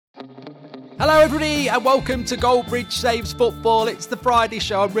Hello everybody and welcome to Goldbridge Saves Football. It's the Friday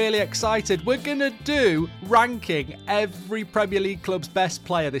show. I'm really excited. We're going to do ranking every Premier League club's best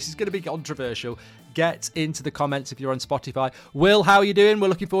player. This is going to be controversial. Get into the comments if you're on Spotify. Will, how are you doing? We're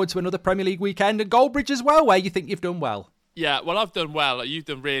looking forward to another Premier League weekend and Goldbridge as well, where you think you've done well. Yeah, well, I've done well. You've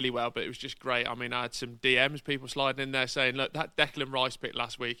done really well, but it was just great. I mean, I had some DMs, people sliding in there saying, look, that Declan Rice pick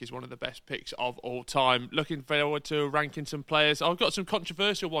last week is one of the best picks of all time. Looking forward to ranking some players. I've got some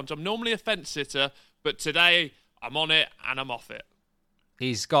controversial ones. I'm normally a fence sitter, but today I'm on it and I'm off it.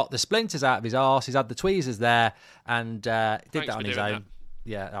 He's got the splinters out of his arse. He's had the tweezers there and did that on his own.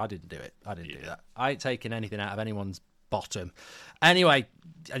 Yeah, I didn't do it. I didn't do that. I ain't taking anything out of anyone's bottom. Anyway,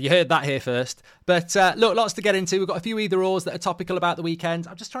 you heard that here first. But look, lots to get into. We've got a few either-ors that are topical about the weekend.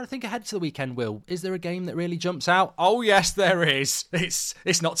 I'm just trying to think ahead to the weekend, Will. Is there a game that really jumps out? Oh, yes, there is.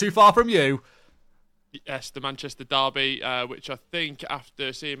 It's not too far from you. Yes, the Manchester derby, which I think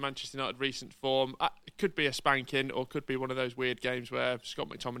after seeing Manchester United recent form, it could be a spanking or could be one of those weird games where Scott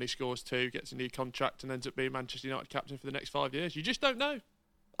McTominay scores 2, gets a new contract and ends up being Manchester United captain for the next 5 years. You just don't know.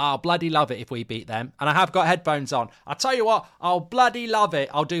 I'll bloody love it if we beat them. And I have got headphones on. I'll tell you what, I'll bloody love it.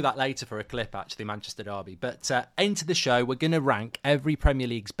 I'll do that later for a clip, actually, Manchester derby. But into the show, we're going to rank every Premier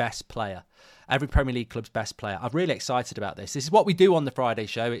League's best player. Every Premier League club's best player. I'm really excited about this. This is what we do on the Friday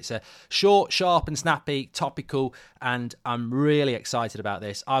show. It's a short, sharp and snappy, topical, and I'm really excited about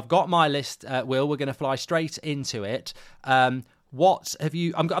this. I've got my list, Will. We're going to fly straight into it. What have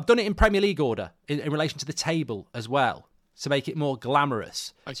you... I've done it in Premier League order in relation to the table as well, to make it more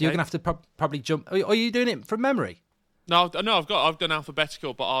glamorous. Okay. So you're going to have to probably jump... Are you doing it from memory? No, I've done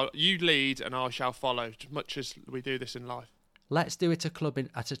alphabetical, but you lead and I shall follow, as much as we do this in life. Let's do it a club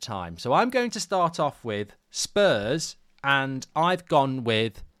at a time. So I'm going to start off with Spurs, and I've gone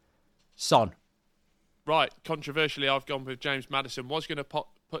with Son. Right, controversially, I've gone with James Maddison. Was going to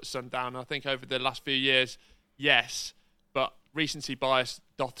put Son down. I think over the last few years, yes, but recency bias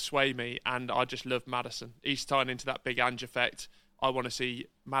doth sway me, and I just love Maddison. He's tying into that big Ange effect. I want to see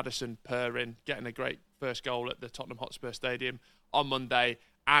Maddison purring, getting a great first goal at the Tottenham Hotspur Stadium on Monday,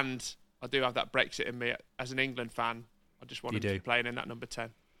 and I do have that Brexit in me as an England fan. I just want him to be playing in that number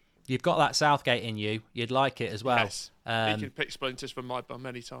 10. You've got that Southgate in you. You'd like it as well. Yes. He can pick splinters from my bum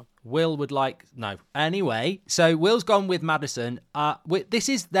anytime. Will would like... No. Anyway, so Will's gone with Maddison. This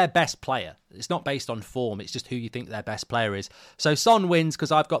is their best player. It's not based on form. It's just who you think their best player is. So Son wins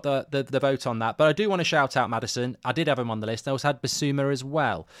because I've got the vote on that. But I do want to shout out Maddison. I did have him on the list. I also had Basuma as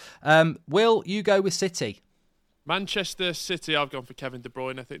well. Will, you go with City. Manchester City, I've gone for Kevin De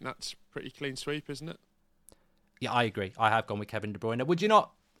Bruyne. I think that's pretty clean sweep, isn't it? Yeah, I agree. I have gone with Kevin De Bruyne. Would you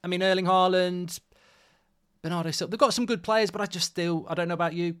not? I mean, Erling Haaland, Bernardo Silva. They've got some good players, but I don't know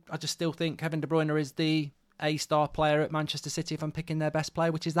about you. I just still think Kevin De Bruyne is the A-star player at Manchester City if I'm picking their best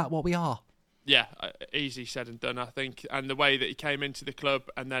player, which is that what we are? Yeah, easy said and done, I think. And the way that he came into the club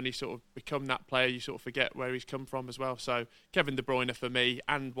and then he sort of become that player, you sort of forget where he's come from as well. So Kevin De Bruyne for me,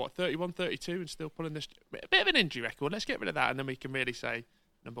 and 31, 32 and still pulling this a bit of an injury record. Let's get rid of that and then we can really say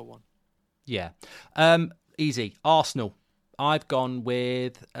number 1. Yeah. Easy. Arsenal. I've gone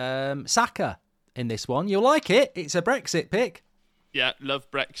with Saka in this one. You'll like it. It's a Brexit pick. Yeah,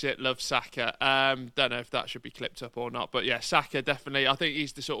 love Brexit, love Saka. Don't know if that should be clipped up or not, but yeah, Saka definitely. I think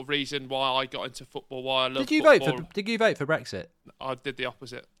he's the sort of reason why I got into football, why I love football. Did you vote for Brexit? I did the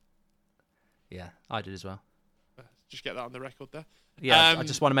opposite. Yeah, I did as well. Just get that on the record there. Yeah, I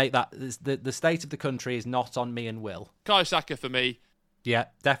just want to make that the state of the country is not on me and Will. Kai Saka for me. Yeah,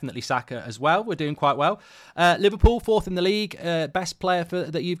 definitely Saka as well. We're doing quite well. Liverpool, 4th in the league. Best player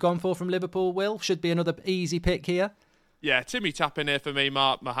that you've gone for from Liverpool, Will? Should be another easy pick here. Yeah, Timmy tapping here for me,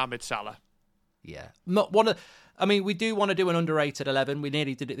 Mohamed Salah. Yeah. We do want to do an underrated 11. We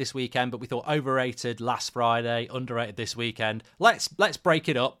nearly did it this weekend, but we thought overrated last Friday, underrated this weekend. Let's break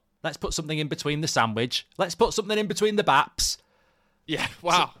it up. Let's put something in between the sandwich. Let's put something in between the baps. Yeah,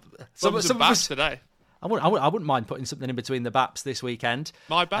 wow. Some baps today. I wouldn't mind putting something in between the baps this weekend.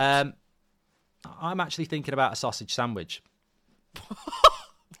 My baps? I'm actually thinking about a sausage sandwich.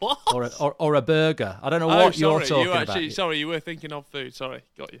 What? Or a burger. I don't know what you're talking about. Sorry, you were thinking of food. Sorry,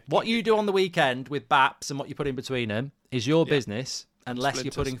 got you. What you do on the weekend with baps and what you put in between them is your business, unless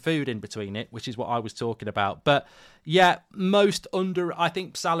you're putting food in between it, which is what I was talking about. But yeah, I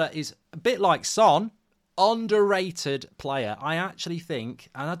think Salah is a bit like Son. Underrated player. I actually think,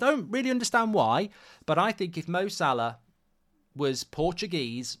 and I don't really understand why, but I think if Mo Salah was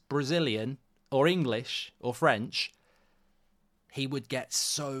Portuguese, Brazilian, or English, or French, he would get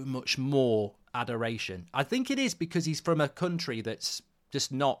so much more adoration. I think it is because he's from a country that's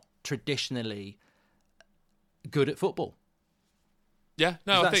just not traditionally good at football. Yeah,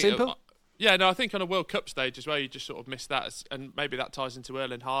 no, is that simple? Yeah, no, I think on a World Cup stage as well, you just sort of miss that. And maybe that ties into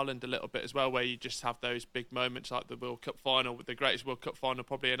Erling Haaland a little bit as well, where you just have those big moments like the World Cup final, the greatest World Cup final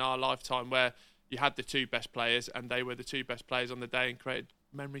probably in our lifetime, where you had the two best players and they were the two best players on the day and created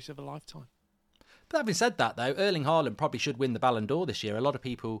memories of a lifetime. But having said that, though, Erling Haaland probably should win the Ballon d'Or this year. A lot of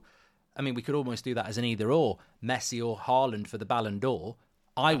people, I mean, we could almost do that as an either or, Messi or Haaland for the Ballon d'Or.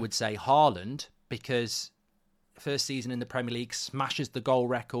 I would say Haaland, because first season in the Premier League, smashes the goal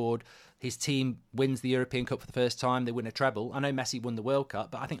record. His team wins the European Cup for the first time. They win a treble. I know Messi won the World Cup,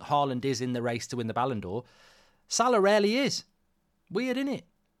 but I think Haaland is in the race to win the Ballon d'Or. Salah rarely is. Weird, isn't it?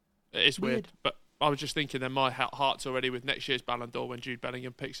 It is weird. But I was just thinking then my heart's already with next year's Ballon d'Or when Jude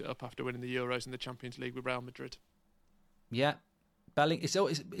Bellingham picks it up after winning the Euros and the Champions League with Real Madrid. Yeah. It's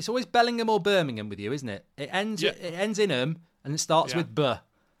always Bellingham or Birmingham with you, isn't it? It ends in and it starts with B.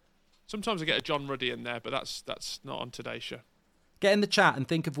 Sometimes I get a John Ruddy in there, but that's not on today's show. Get in the chat and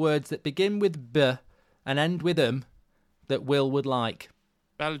think of words that begin with B and end with that Will would like.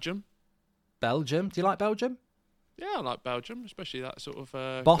 Belgium. Belgium? Do you like Belgium? Yeah, I like Belgium, especially that sort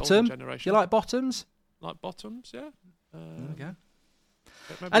of bottom generation. Do you like bottoms? Like bottoms, yeah. Okay.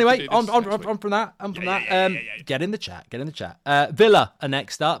 Anyway, on from that. Get in the chat. Villa are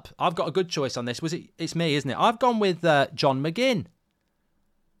next up. I've got a good choice on this. It's me, isn't it? I've gone with John McGinn.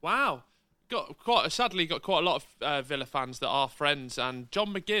 Wow. Sadly got quite a lot of Villa fans that are friends, and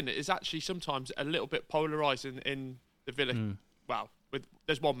John McGinn is actually sometimes a little bit polarising in the Villa. Well,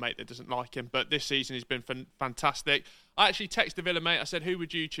 there's one mate that doesn't like him, but this season he's been fantastic. I actually texted the Villa mate. I said, "Who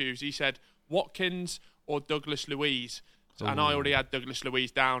would you choose?" He said, "Watkins or Douglas Luiz." And I already had Douglas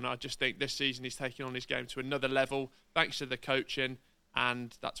Luiz down. I just think this season he's taking on his game to another level, thanks to the coaching,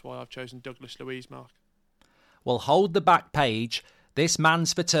 and that's why I've chosen Douglas Luiz, Mark. Well, hold the back page. This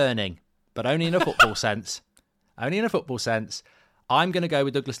man's for turning, but only in a football sense. Only in a football sense. I'm going to go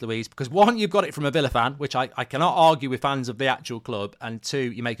with Douglas Luiz because, one, you've got it from a Villa fan, which I cannot argue with fans of the actual club, and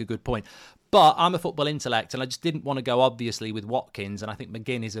two, you make a good point. But I'm a football intellect, and I just didn't want to go obviously with Watkins, and I think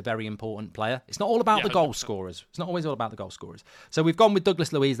McGinn is a very important player. It's not all about the goal scorers. It's not always all about the goal scorers. So we've gone with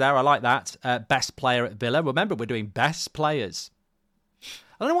Douglas Luiz there. I like that. Best player at Villa. Remember, we're doing best players.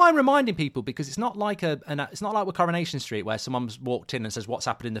 I don't know why I'm reminding people, because it's not like it's not like we're Coronation Street where someone's walked in and says what's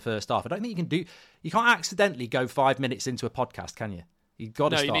happened in the first half. I don't think you can't accidentally go 5 minutes into a podcast, can you? You've got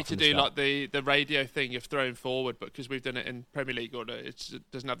to start. No, you need to do start. like the radio thing of throwing forward, but because we've done it in Premier League order, it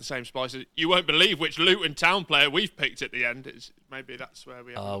doesn't have the same spice. You won't believe which Luton Town player we've picked at the end. Maybe that's where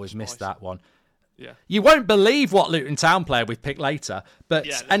we. We've missed that one. Yeah. You won't believe what Luton Town player we've picked later. But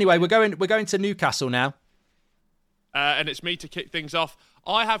anyway, we're going to Newcastle now. And it's me to kick things off.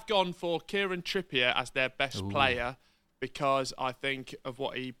 I have gone for Kieran Trippier as their best player because I think of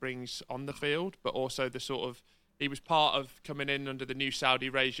what he brings on the field, but also the sort of he was part of coming in under the new Saudi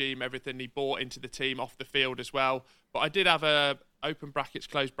regime, everything he brought into the team off the field as well. But I did have a open brackets,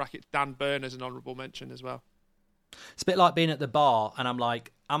 closed brackets, Dan Burn as an honourable mention as well. It's a bit like being at the bar and I'm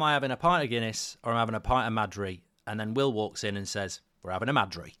like, am I having a pint of Guinness or am I having a pint of Madri? And then Will walks in and says, we're having a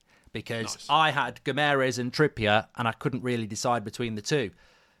Madri. Because I had Gomeres and Trippier and I couldn't really decide between the two.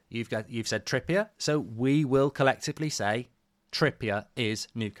 You've said Trippier, so we will collectively say Trippier is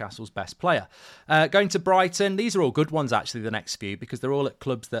Newcastle's best player. Going to Brighton, these are all good ones actually, the next few, because they're all at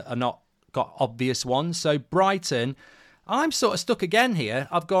clubs that are not got obvious ones. So Brighton, I'm sort of stuck again here.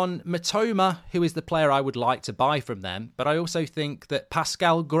 I've gone Matoma, who is the player I would like to buy from them, but I also think that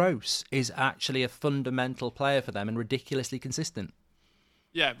Pascal Gross is actually a fundamental player for them and ridiculously consistent.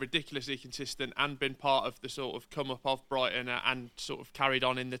 Yeah, ridiculously consistent and been part of the sort of come up of Brighton and sort of carried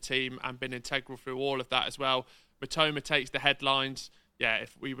on in the team and been integral through all of that as well. Matoma takes the headlines. Yeah,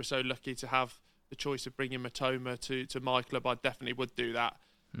 if we were so lucky to have the choice of bringing Matoma to my club, I definitely would do that.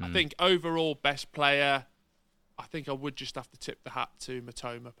 I think overall best player, I think I would just have to tip the hat to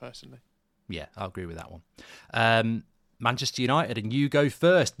Matoma personally. Yeah, I'll agree with that one. Manchester United, and you go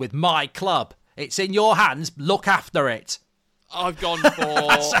first with my club. It's in your hands. Look after it. I've gone for...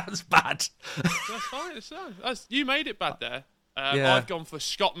 That sounds bad. That's fine. You made it bad there. I've gone for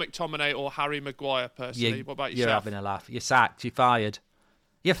Scott McTominay or Harry Maguire, personally. What about yourself? You're having a laugh. You're sacked. You're fired.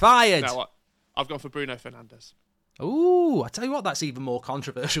 You're fired. No, I've gone for Bruno Fernandes. Ooh, I tell you what, that's even more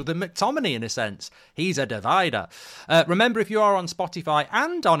controversial than McTominay in a sense. He's a divider. Remember, if you are on Spotify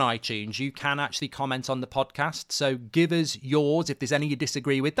and on iTunes, you can actually comment on the podcast. So give us yours. If there's any you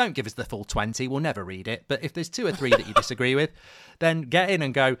disagree with, don't give us the full 20. We'll never read it. But if there's 2 or 3 that you disagree with, then get in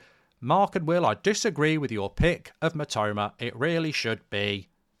and go, Mark and Will, I disagree with your pick of Matoma. It really should be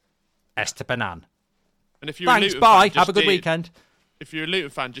Estepanan. And if you're Thanks, a Luton bye. fan, have a good weekend. If you're a Luton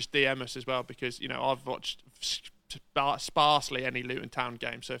fan, just DM us as well, because I've watched sparsely any Luton Town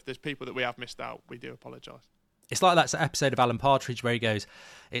games. So if there's people that we have missed out, we do apologise. It's like that episode of Alan Partridge where he goes,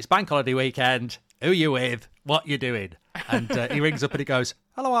 "It's bank holiday weekend. Who you with? What you doing?" And he rings up and he goes,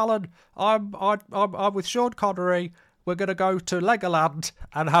 "Hello, Alan. I'm with Sean Connery. We're going to go to Legoland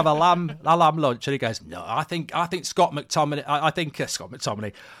and have a lamb lunch." And he goes, "No, I think Scott McTominay. I think Scott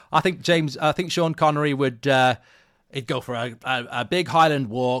McTominay. I think Sean Connery would he'd go for a big Highland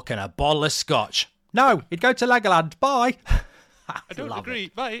walk and a bottle of scotch. No, he'd go to Legoland. Bye." I don't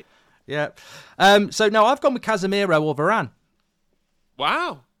agree, mate. Yeah. So no, I've gone with Casemiro or Varane.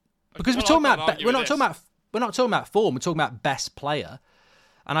 Wow. Because we're not talking about form. We're talking about best player,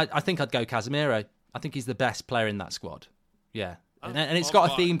 and I think I'd go Casemiro. I think he's the best player in that squad. Yeah, and it's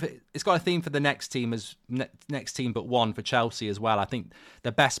got a theme. It's got a theme for the next team next team but one for Chelsea as well. I think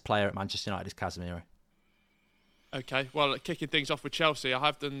the best player at Manchester United is Casemiro. Okay, well, kicking things off with Chelsea, I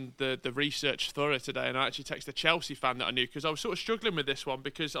have done the research thorough today, and I actually texted a Chelsea fan that I knew because I was sort of struggling with this one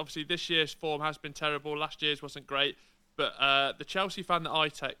because obviously this year's form has been terrible. Last year's wasn't great, but the Chelsea fan that I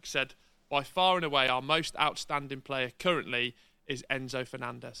text said, by far and away, our most outstanding player currently is Enzo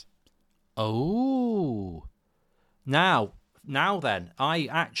Fernandez. Oh, now then, I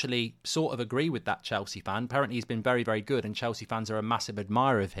actually sort of agree with that Chelsea fan. Apparently he's been very, very good, and Chelsea fans are a massive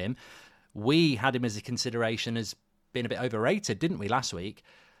admirer of him. We had him as a consideration as being a bit overrated, didn't we, last week?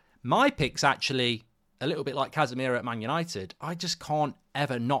 My pick's actually a little bit like Casemiro at Man United. I just can't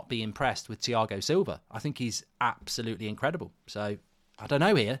ever not be impressed with Thiago Silva. I think he's absolutely incredible. So, I don't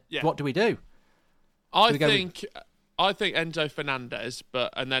know here. Yeah. What do we do? I think Enzo Fernandez,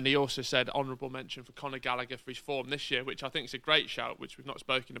 and then he also said honourable mention for Conor Gallagher for his form this year, which I think is a great shout, which we've not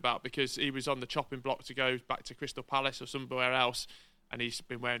spoken about because he was on the chopping block to go back to Crystal Palace or somewhere else, and he's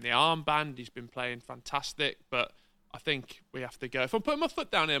been wearing the armband, he's been playing fantastic, but I think we have to go. If I'm putting my foot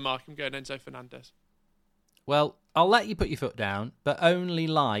down here, Mark, I'm going Enzo Fernandez. Well, I'll let you put your foot down, but only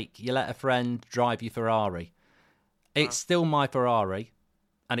like you let a friend drive your Ferrari. It's still my Ferrari,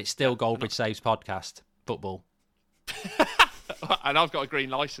 and it's still Goldbridge Saves Podcast football. And I've got a green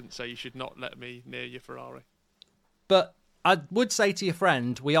licence, so you should not let me near your Ferrari. But I would say to your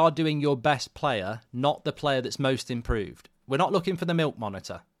friend, we are doing your best player, not the player that's most improved. We're not looking for the milk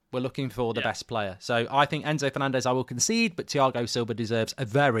monitor. We're looking for the best player. So I think Enzo Fernandez I will concede, but Thiago Silva deserves a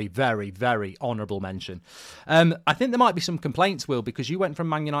very, very, very honourable mention. I think there might be some complaints, Will, because you went from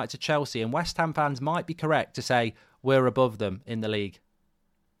Man United to Chelsea, and West Ham fans might be correct to say we're above them in the league.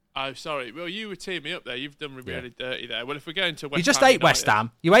 Oh, sorry. Well, you were teeing me up there. You've done me really dirty there. Well, if we're going to West Ham... You just ate West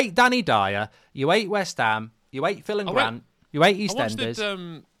Ham. You ate Danny Dyer. You ate West Ham. You ate Phil and Grant. You ate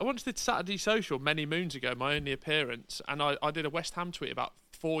EastEnders. I once did Saturday Social many moons ago, my only appearance, and I did a West Ham tweet about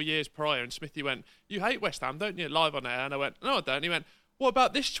 4 years prior, and Smithy went, "You hate West Ham, don't you?" live on air. And I went, "No, I don't." And he went, "What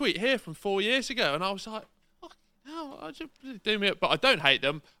about this tweet here from 4 years ago?" And I was like, "No, I just do me up." But I don't hate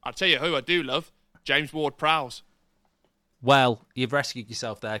them. I'll tell you who I do love, James Ward-Prowse. Well, you've rescued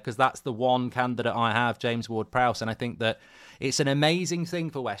yourself there because that's the one candidate I have, James Ward-Prowse, and I think that it's an amazing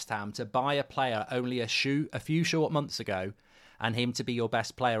thing for West Ham to buy a player only a few short months ago and him to be your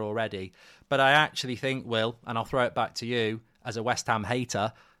best player already. But I actually think, Will, and I'll throw it back to you as a West Ham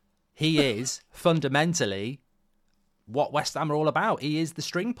hater, he is fundamentally what West Ham are all about. He is the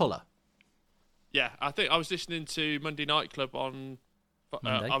string puller. Yeah, I think I was listening to Monday Night Club on...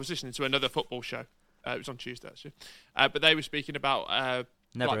 I was listening to another football show. It was on Tuesday, actually. But they were speaking about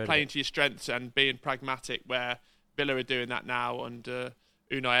playing to your strengths and being pragmatic, where Villa are doing that now under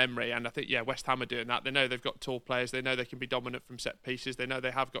Unai Emery. And I think, West Ham are doing that. They know they've got tall players. They know they can be dominant from set pieces. They know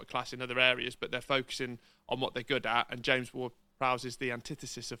they have got class in other areas, but they're focusing on what they're good at. And James Ward-Prowse is the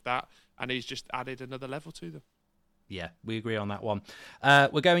antithesis of that. And he's just added another level to them. Yeah, we agree on that one.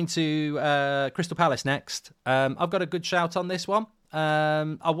 We're going to Crystal Palace next. I've got a good shout on this one.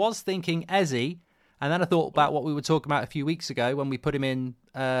 I was thinking Eze, and then I thought about what we were talking about a few weeks ago when we put him in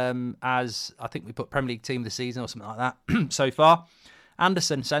as, I think we put Premier League Team of the Season or something like that so far.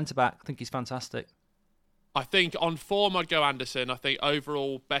 Anderson, centre-back, I think he's fantastic. I think on form I'd go Anderson. I think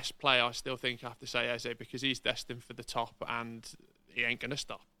overall best player I still think I have to say Eze because he's destined for the top and he ain't going to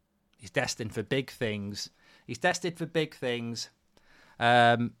stop. He's destined for big things. He's destined for big things.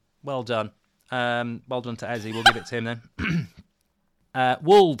 Well done. Well done to Eze. We'll give it to him then.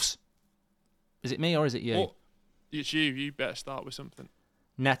 Wolves. Is it me or is it you? Well, it's you. You better start with something.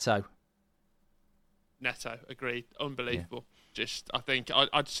 Neto, agreed. Unbelievable. Yeah. I think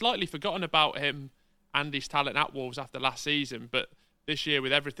I'd slightly forgotten about him and his talent at Wolves after last season, but this year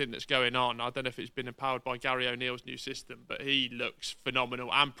with everything that's going on, I don't know if it's been empowered by Gary O'Neill's new system, but he looks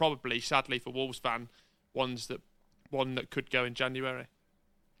phenomenal and probably, sadly for Wolves fan, one that could go in January.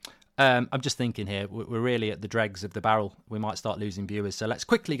 I'm just thinking here, we're really at the dregs of the barrel. We might start losing viewers, so let's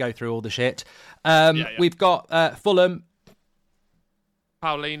quickly go through all the shit. We've got Fulham.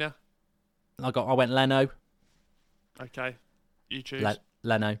 Paulina. I went Leno. Okay, you choose.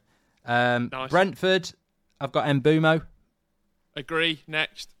 Leno. Nice. Brentford, I've got Mbumo. Agree.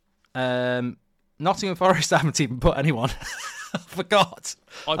 Next. Nottingham Forest, I haven't even put anyone. I forgot.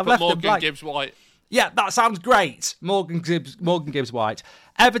 I put Morgan Gibbs-White. Yeah, that sounds great. Morgan Gibbs-White.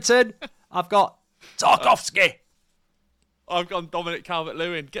 Everton, I've got Tarkowski. I've gone Dominic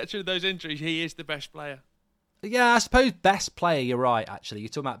Calvert-Lewin. Get through those injuries. He is the best player. Yeah, I suppose best player, you're right, actually. You're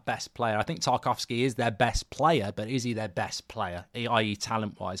talking about best player. I think Tarkowski is their best player, but is he their best player, i.e.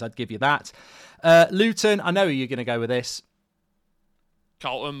 talent-wise? I'd give you that. Luton, I know you're going to go with this.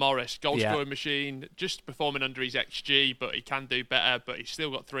 Carlton Morris, goal-scoring machine, just performing under his XG, but he can do better, but he's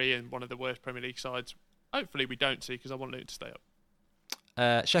still got 3 in one of the worst Premier League sides. Hopefully we don't see, because I want Luton to stay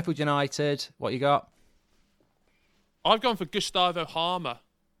up. Sheffield United, what you got? I've gone for Gustavo Harmer.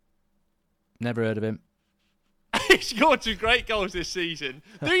 Never heard of him. He scored 2 great goals this season.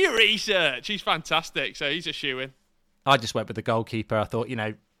 Do your research. He's fantastic, so he's a shoo-in. I just went with the goalkeeper. I thought,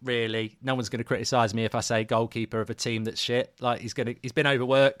 really, no one's going to criticise me if I say goalkeeper of a team that's shit. Like he's been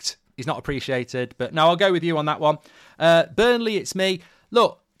overworked. He's not appreciated. But no, I'll go with you on that one. Burnley, it's me.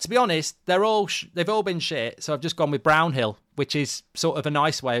 Look, to be honest, they've all been shit. So I've just gone with Brownhill, which is sort of a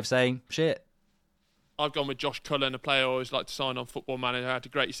nice way of saying shit. I've gone with Josh Cullen, a player I always like to sign on Football Manager. Had a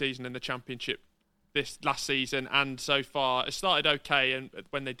great season in the Championship this last season, and so far it started okay. And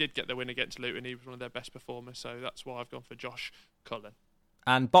when they did get the win against Luton, he was one of their best performers. So that's why I've gone for Josh Cullen.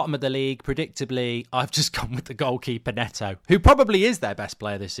 And bottom of the league, predictably, I've just gone with the goalkeeper Neto, who probably is their best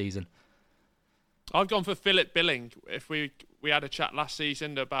player this season. I've gone for Philip Billing. If we had a chat last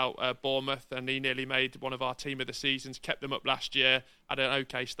season about Bournemouth, and he nearly made one of our team of the seasons, kept them up last year, had an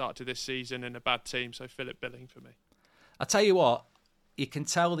okay start to this season and a bad team, so Philip Billing for me. I'll tell you what, you can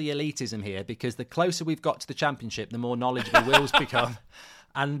tell the elitism here, because the closer we've got to the Championship, the more knowledgeable Will's become.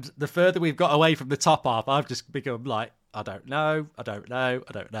 And the further we've got away from the top half, I've just become like, I don't know.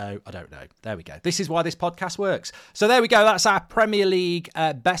 There we go. This is why this podcast works. So there we go. That's our Premier League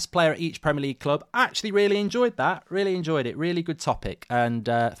best player at each Premier League club. Actually really enjoyed that. Really enjoyed it. Really good topic. And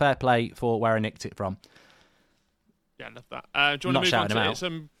fair play for where I nicked it from. Yeah, I love that. Do you want to move on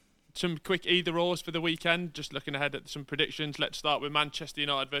to some quick either-ors for the weekend? Just looking ahead at some predictions. Let's start with Manchester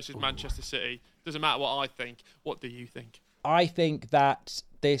United versus Manchester City. Doesn't matter what I think. What do you think? I think that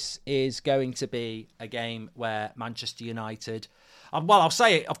this is going to be a game where Manchester United... I'll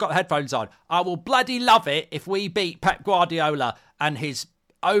say it. I've got the headphones on. I will bloody love it if we beat Pep Guardiola and his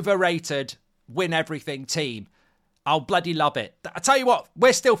overrated win-everything team. I'll bloody love it. I tell you what,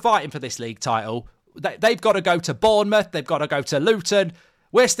 we're still fighting for this league title. They've got to go to Bournemouth. They've got to go to Luton.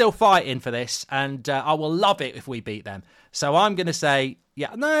 We're still fighting for this, and I will love it if we beat them. So I'm going to say...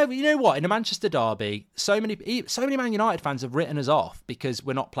 Yeah, no, you know what? In a Manchester derby, so many Man United fans have written us off because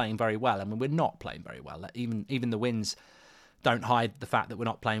we're not playing very well. I mean, we're not playing very well. Even the wins don't hide the fact that we're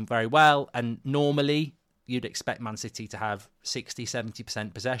not playing very well. And normally, you'd expect Man City to have 60,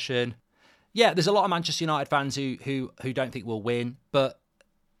 70% possession. Yeah, there's a lot of Manchester United fans who don't think we'll win. But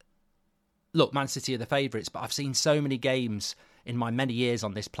look, Man City are the favourites. But I've seen so many games in my many years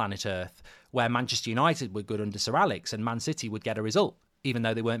on this planet Earth where Manchester United were good under Sir Alex and Man City would get a result, even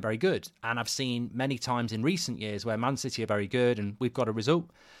though they weren't very good. And I've seen many times in recent years where Man City are very good and we've got a result.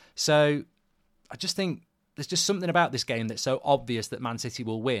 So I just think there's just something about this game that's so obvious that Man City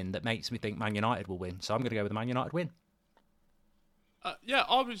will win that makes me think Man United will win. So I'm going to go with the Man United win. Before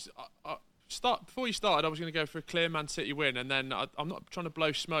you started, I was going to go for a clear Man City win, and then I'm not trying to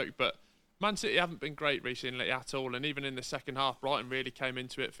blow smoke, but Man City haven't been great recently at all, and even in the second half, Brighton really came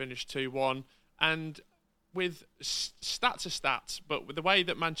into it, finished 2-1, and with stats are stats, but with the way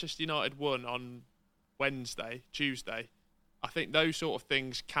that Manchester United won on Tuesday, I think those sort of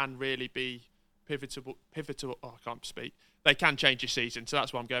things can really be pivotal. Oh, I can't speak. They can change your season, so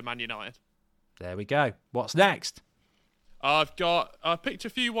that's why I'm going Man United. There we go. What's next? I picked a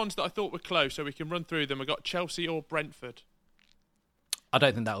few ones that I thought were close, so we can run through them. I got Chelsea or Brentford. I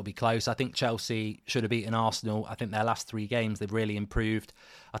don't think that will be close. I think Chelsea should have beaten Arsenal. I think their last 3 games, they've really improved.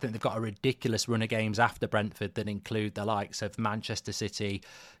 I think they've got a ridiculous run of games after Brentford that include the likes of Manchester City,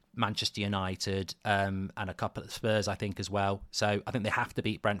 Manchester United, and a couple of Spurs, I think, as well. So I think they have to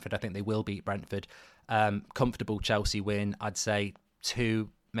beat Brentford. I think they will beat Brentford. Comfortable Chelsea win. I'd say 2,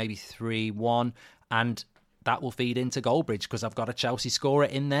 maybe 3-1. And that will feed into Goldbridge because I've got a Chelsea scorer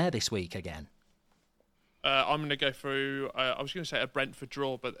in there this week again. I'm going to go through, I was going to say a Brentford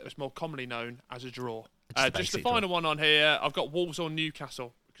draw, but it's more commonly known as a draw. Just the final one on here, I've got Wolves or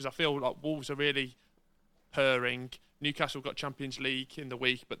Newcastle. because I feel like Wolves are really purring. Newcastle got Champions League in the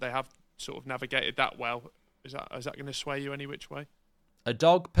week, but they have sort of navigated that well. Is that going to sway you any which way? A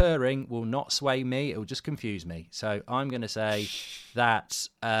dog purring will not sway me. It will just confuse me. So I'm going to say that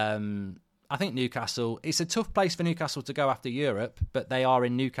I think Newcastle, it's a tough place for Newcastle to go after Europe, but they are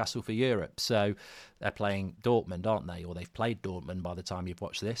in Newcastle for Europe. So they're playing Dortmund, aren't they? Or they've played Dortmund by the time you've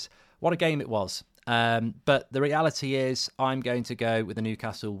watched this. What a game it was. But the reality is I'm going to go with a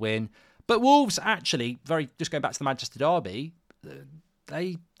Newcastle win. But Wolves actually, just going back to the Manchester derby,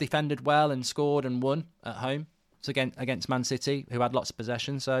 they defended well and scored and won at home. It's against Man City, who had lots of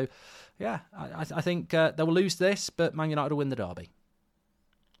possession. So, yeah, I think they will lose this, but Man United will win the derby.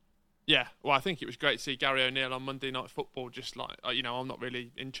 Yeah, well, I think it was great to see Gary O'Neill on Monday Night Football. Just like, I'm not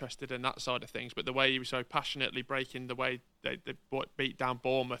really interested in that side of things, but the way he was so passionately breaking the way they beat down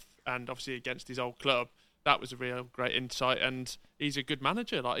Bournemouth and obviously against his old club, that was a real great insight. And he's a good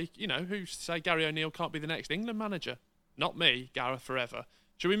manager. Like, who's to say Gary O'Neill can't be the next England manager? Not me, Gareth forever.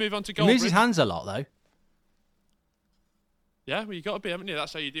 Should we move on to Goldbridge? He moves his hands a lot, though. Yeah, well, you got to be, haven't you?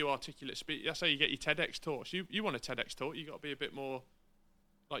 That's how you do articulate speech. That's how you get your TEDx talks. You want a TEDx talk, you got to be a bit more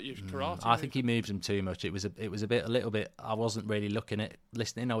like your karate. I think he moves them too much. It was a little bit. I wasn't really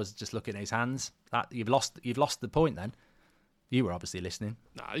listening. I was just looking at his hands. You've lost the point. Then you were obviously listening.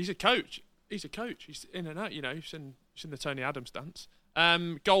 Nah, he's a coach. He's in and out. He's in the Tony Adams dance.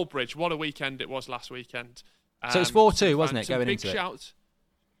 Goldbridge, what a weekend it was last weekend. So it's 4-2, wasn't it? Going into it.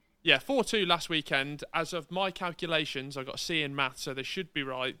 Yeah, 4-2 last weekend. As of my calculations, I got a C in maths, so they should be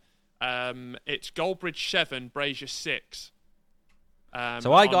right. It's Goldbridge 7, Brazier 6.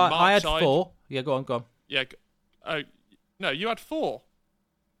 So I had 4. Yeah, go on. Yeah. Oh, no, you had 4.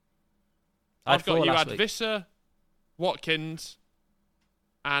 You had Visser, Watkins,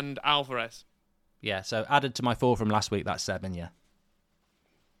 and Alvarez. Yeah, so added to my 4 from last week, that's 7, yeah.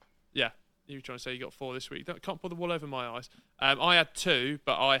 Yeah. You were trying to say you got 4 this week. Can't pull the wool over my eyes. I had 2,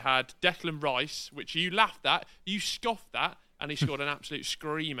 but I had Declan Rice, which you laughed at, you scoffed at, and he scored an absolute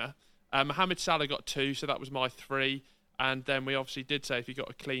screamer. Mohamed Salah got 2, so that was my 3. And then we obviously did say if you got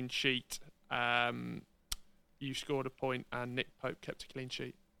a clean sheet, you scored a point, and Nick Pope kept a clean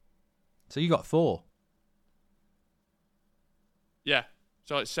sheet. So you got 4? Yeah.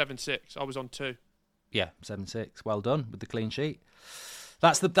 So it's 7-6. I was on 2. Yeah, 7-6. Well done with the clean sheet.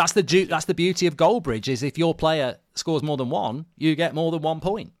 That's the beauty of Goldbridge is if your player scores more than 1, you get more than 1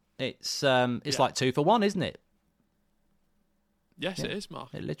 point. It's like 2 for 1, isn't it? Yes, yeah. It is, Mark.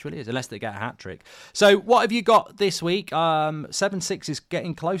 It literally is, unless they get a hat-trick. So what have you got this week? 7-6 is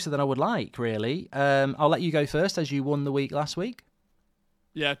getting closer than I would like, really. I'll let you go first, as you won the week last week.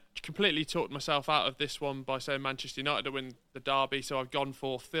 Yeah, completely talked myself out of this one by saying Manchester United to win the derby, so I've gone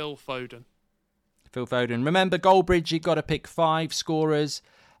for Phil Foden. Phil Foden. Remember, Goldbridge, you've got to pick 5 scorers.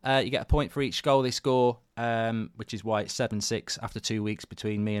 You get a point for each goal they score, which is why it's 7-6 after 2 weeks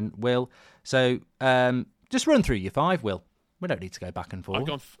between me and Will. So just run through your 5, Will. We don't need to go back and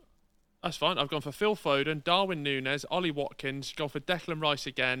forth. That's fine. I've gone for Phil Foden, Darwin Núñez, Ollie Watkins, gone for Declan Rice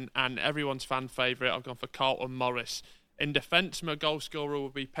again, and everyone's fan favourite, I've gone for Carlton Morris. In defence, my goal scorer will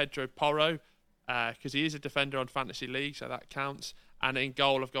be Pedro Porro, because he is a defender on Fantasy League, so that counts. And in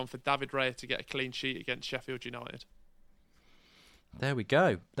goal, I've gone for David Raya to get a clean sheet against Sheffield United. There we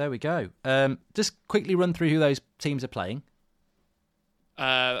go. Just quickly run through who those teams are playing.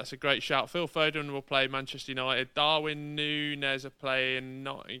 That's a great shout. Phil Foden will play Manchester United. Darwin Núñez are playing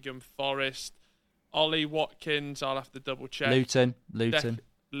Nottingham Forest. Ollie Watkins, I'll have to double check. Luton.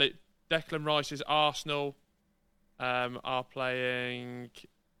 Declan Rice's Arsenal are playing...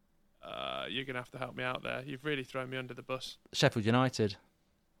 you're going to have to help me out there. You've really thrown me under the bus. Sheffield United.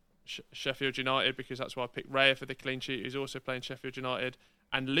 Sheffield United, because that's why I picked Raya for the clean sheet, who's also playing Sheffield United.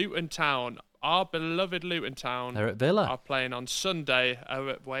 And Luton Town, our beloved Luton Town, they're at Villa. Are playing on Sunday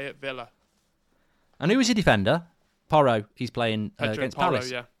away at Villa. And who is your defender? Porro. He's playing against Porro,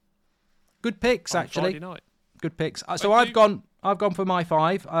 Palace. Yeah. Good picks, on actually. Friday night. Good picks. So I've gone for my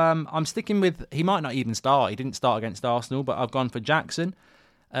 5. I'm sticking with. He might not even start. He didn't start against Arsenal, but I've gone for Jackson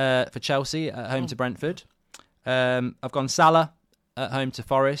for Chelsea at home to Brentford. I've gone Salah at home to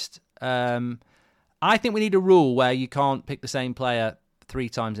Forest. I think we need a rule where you can't pick the same player 3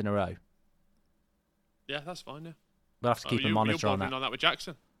 times in a row. Yeah, that's fine. Yeah, we'll have to keep a monitor on that. You're bordering on that with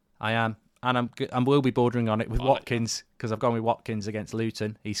Jackson. I am, and I will be bordering on it with Watkins because I've gone with Watkins against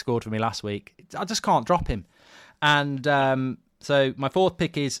Luton. He scored for me last week. I just can't drop him. And so my 4th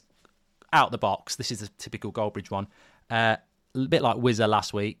pick is out the box. This is a typical Goldbridge one. A bit like Wizzer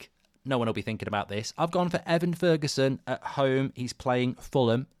last week. No one will be thinking about this. I've gone for Evan Ferguson at home. He's playing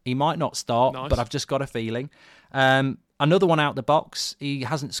Fulham. He might not start, but I've just got a feeling. Another one out the box. He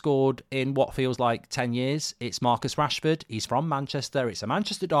hasn't scored in what feels like 10 years. It's Marcus Rashford. He's from Manchester. It's a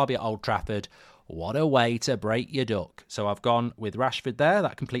Manchester derby at Old Trafford. What a way to break your duck. So I've gone with Rashford there.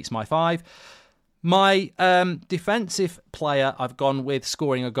 That completes my 5. My defensive player I've gone with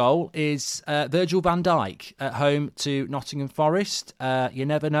scoring a goal is Virgil van Dijk at home to Nottingham Forest. You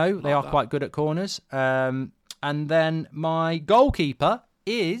never know. They are quite good at corners. And then my goalkeeper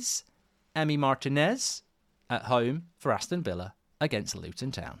is Emi Martinez at home for Aston Villa against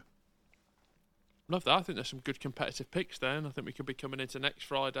Luton Town. Love that. I think there's some good competitive picks there, and I think we could be coming into next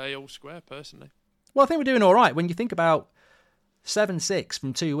Friday all square, personally. Well, I think we're doing all right. When you think about 7-6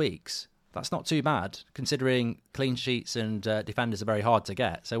 from 2 weeks, that's not too bad, considering clean sheets and defenders are very hard to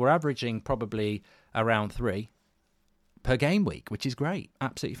get. So we're averaging probably around 3 per game week, which is great.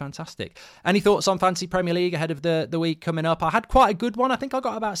 Absolutely fantastic. Any thoughts on Fantasy Premier League ahead of the week coming up? I had quite a good one. I think I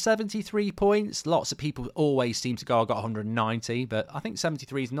got about 73 points. Lots of people always seem to go, I got 190, but I think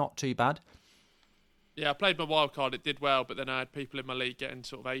 73 is not too bad. Yeah, I played my wild card. It did well, but then I had people in my league getting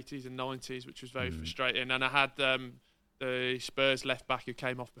sort of 80s and 90s, which was very frustrating. And I had the Spurs left back who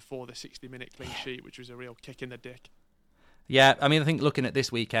came off before the 60-minute clean sheet, which was a real kick in the dick. Yeah, I mean, I think looking at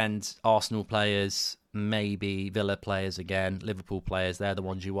this weekend, Arsenal players, maybe Villa players again, Liverpool players, they're the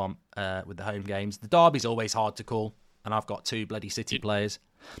ones you want with the home games. The derby's always hard to call, and I've got 2 bloody City players.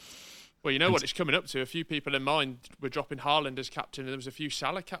 Well, you know what it's coming up to. A few people in mind were dropping Haaland as captain, and there was a few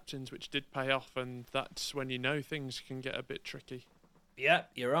Salah captains, which did pay off, and that's when you know things can get a bit tricky. Yeah,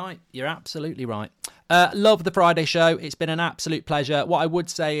 you're right. You're absolutely right. Love the Friday show. It's been an absolute pleasure. What I would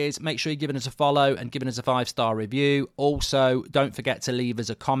say is make sure you're giving us a follow and giving us a 5-star review. Also, don't forget to leave us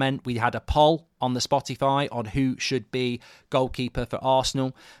a comment. We had a poll on the Spotify on who should be goalkeeper for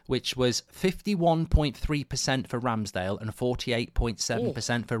Arsenal, which was 51.3% for Ramsdale and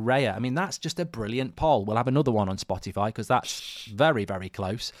 48.7% for Raya. I mean, that's just a brilliant poll. We'll have another one on Spotify because that's very, very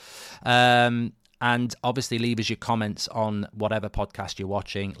close. And obviously leave us your comments on whatever podcast you're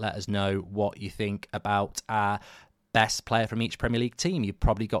watching. Let us know what you think about our best player from each Premier League team. You've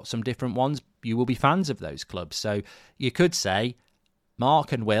probably got some different ones. You will be fans of those clubs. So you could say,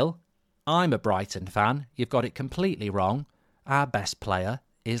 Mark and Will, I'm a Brighton fan. You've got it completely wrong. Our best player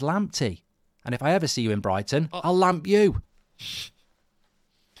is Lamptey. And if I ever see you in Brighton, I'll lamp you.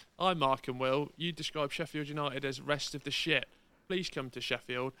 I'm Mark and Will. You describe Sheffield United as rest of the shit. Please come to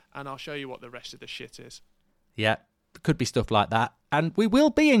Sheffield and I'll show you what the rest of the shit is. Yeah, could be stuff like that. And we will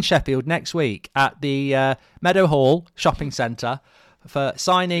be in Sheffield next week at the Meadow Hall Shopping Centre for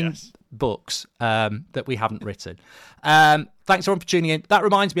signing books that we haven't written. Thanks everyone for tuning in. That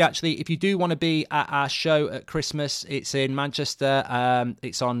reminds me, actually, if you do want to be at our show at Christmas, it's in Manchester.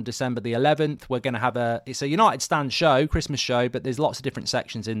 It's on December the 11th. We're going to have it's a United Stand show, Christmas show, but there's lots of different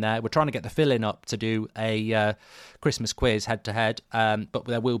sections in there. We're trying to get the fill-in up to do a Christmas quiz head-to-head, but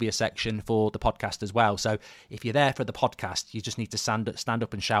there will be a section for the podcast as well. So if you're there for the podcast, you just need to stand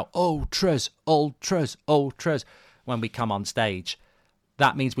up and shout, Ultras, Ultras, Ultras, when we come on stage.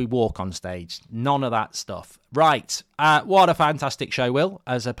 That means we walk on stage. None of that stuff. Right. What a fantastic show, Will.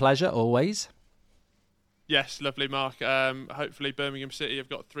 As a pleasure, always. Yes, lovely, Mark. Hopefully Birmingham City have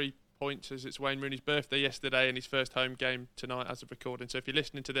got 3 points as it's Wayne Rooney's birthday yesterday and his first home game tonight as of recording. So if you're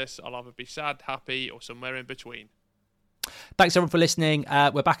listening to this, I'll either be sad, happy, or somewhere in between. Thanks, everyone, for listening.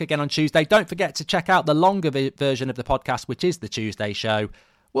 We're back again on Tuesday. Don't forget to check out the longer version of the podcast, which is the Tuesday show.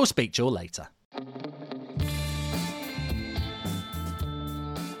 We'll speak to you all later.